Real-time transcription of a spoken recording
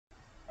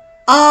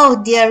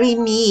Oh, dearie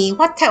me,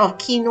 what type of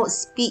keynote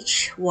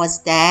speech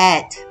was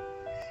that?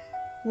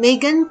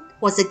 Meghan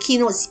was a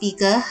keynote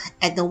speaker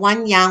at the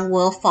One Young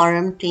World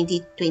Forum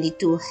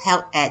 2022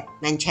 held at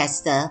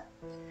Manchester.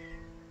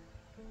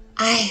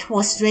 I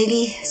was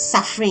really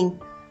suffering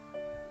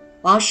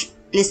while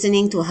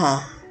listening to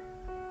her.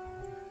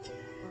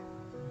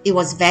 It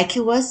was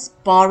vacuous,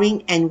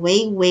 boring, and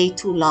way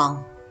too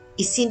long.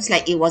 It seems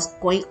like it was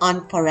going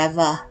on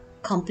forever,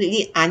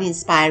 completely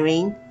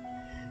uninspiring.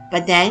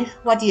 But then,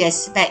 what do you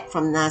expect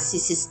from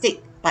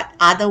narcissistic but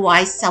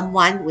otherwise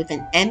someone with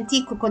an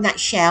empty coconut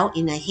shell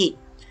in her head?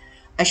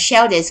 A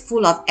shell that is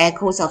full of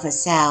echoes of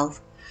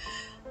herself.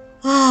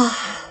 Like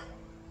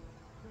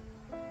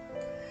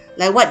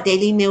what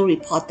Daily Mail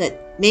reported,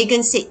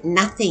 Meghan said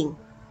nothing.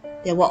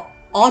 There were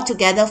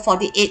altogether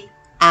 48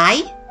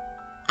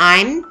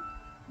 I'm,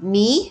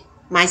 me,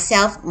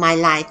 myself, my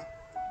life.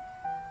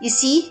 You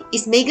see,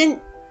 it's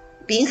Meghan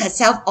being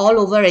herself all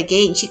over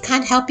again. She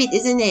can't help it,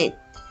 isn't it?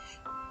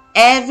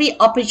 Every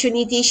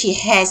opportunity she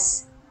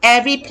has,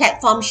 every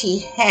platform she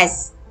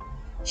has,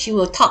 she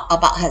will talk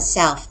about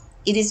herself.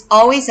 It is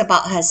always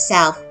about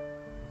herself.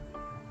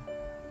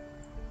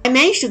 I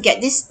managed to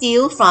get this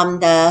still from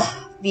the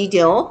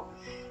video,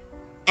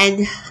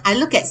 and I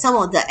look at some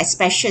of the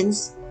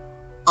expressions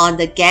on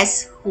the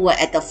guests who were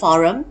at the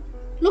forum.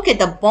 Look at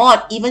the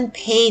bored, even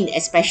pained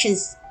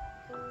expressions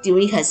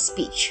during her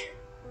speech.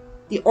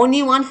 The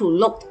only one who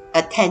looked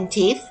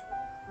attentive,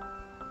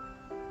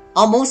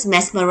 almost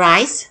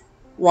mesmerized,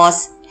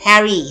 was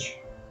Harry,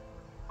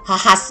 her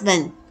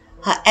husband,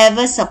 her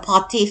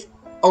ever-supportive,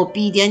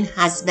 obedient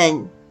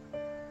husband.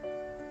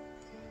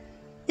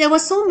 There were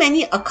so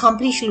many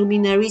accomplished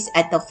luminaries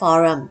at the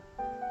forum,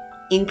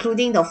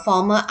 including the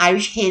former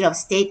Irish head of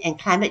state and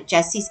climate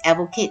justice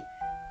advocate,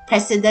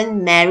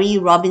 President Mary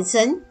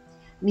Robinson,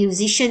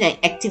 musician and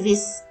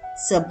activist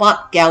Sir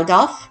Bob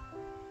Geldof,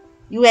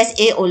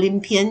 USA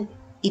Olympian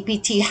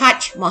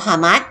Ibtihaj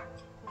Muhammad,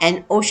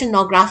 and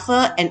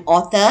oceanographer and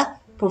author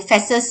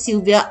Professor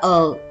Sylvia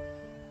Earle.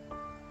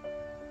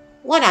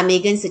 What are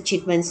Meghan's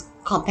achievements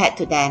compared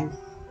to them?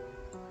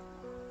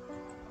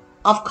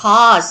 Of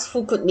course,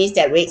 who could miss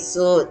that red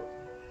suit?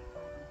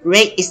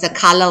 Red is the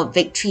color of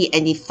victory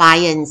and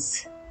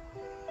defiance.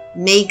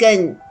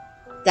 Meghan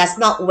does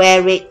not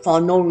wear red for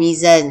no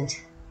reason.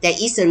 There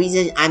is a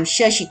reason. I'm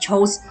sure she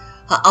chose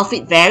her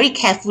outfit very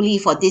carefully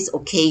for this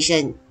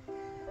occasion.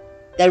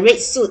 The red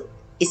suit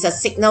is a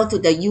signal to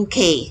the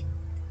UK,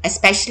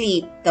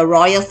 especially the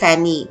royal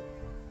family,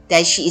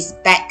 that she is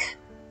back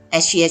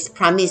as she has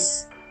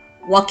promised,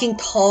 walking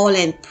tall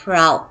and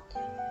proud.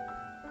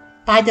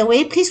 By the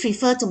way, please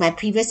refer to my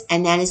previous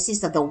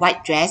analysis of the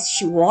white dress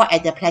she wore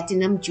at the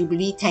Platinum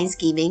Jubilee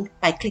Thanksgiving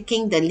by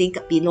clicking the link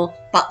below,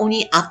 but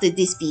only after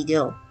this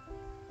video.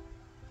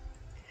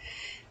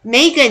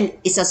 Meghan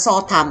is a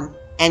sore thumb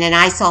and an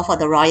eyesore for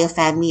the royal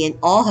family and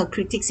all her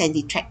critics and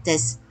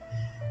detractors,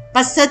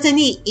 but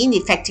certainly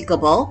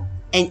indefatigable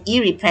and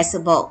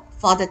irrepressible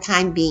for the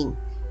time being.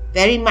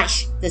 Very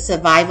much the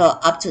survivor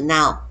up to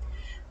now.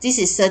 This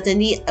is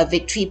certainly a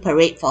victory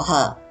parade for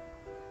her.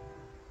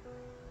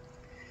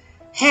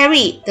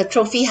 Harry, the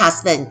trophy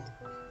husband.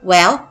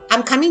 Well,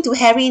 I'm coming to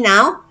Harry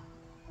now.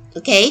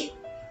 Okay,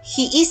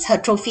 he is her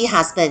trophy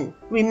husband.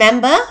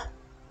 Remember,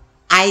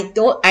 I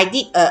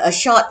did a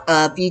short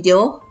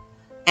video,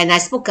 and I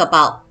spoke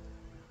about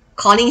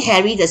calling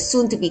Harry the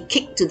soon-to-be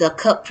kicked to the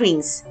curb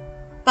prince.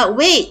 But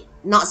wait,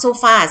 not so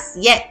fast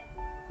yet.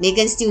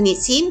 Meghan still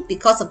needs him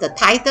because of the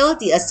title,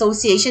 the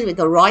association with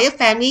the royal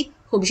family,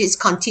 whom she is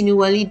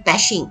continually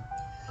bashing.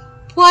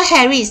 Poor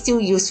Harry is still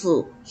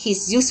useful.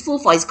 He's useful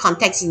for his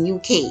contacts in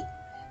UK.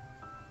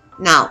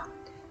 Now,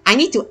 I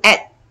need to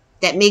add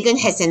that Meghan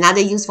has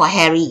another use for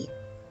Harry.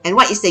 And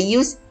what is the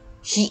use?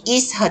 He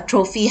is her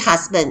trophy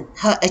husband,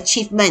 her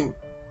achievement.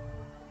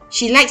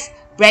 She likes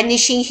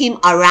brandishing him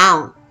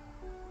around.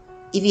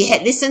 If you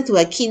had listened to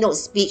her keynote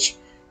speech,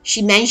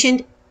 she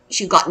mentioned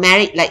she got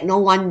married like no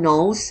one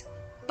knows,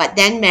 but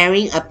then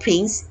marrying a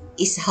prince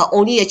is her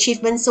only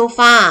achievement so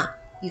far.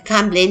 You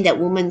can't blame that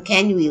woman,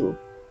 can you?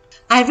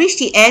 I've reached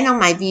the end of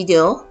my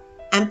video.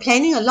 I'm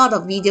planning a lot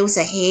of videos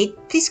ahead.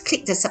 Please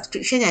click the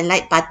subscription and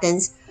like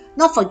buttons,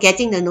 not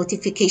forgetting the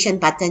notification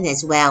button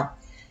as well.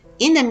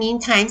 In the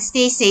meantime,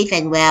 stay safe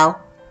and well.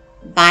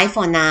 Bye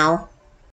for now.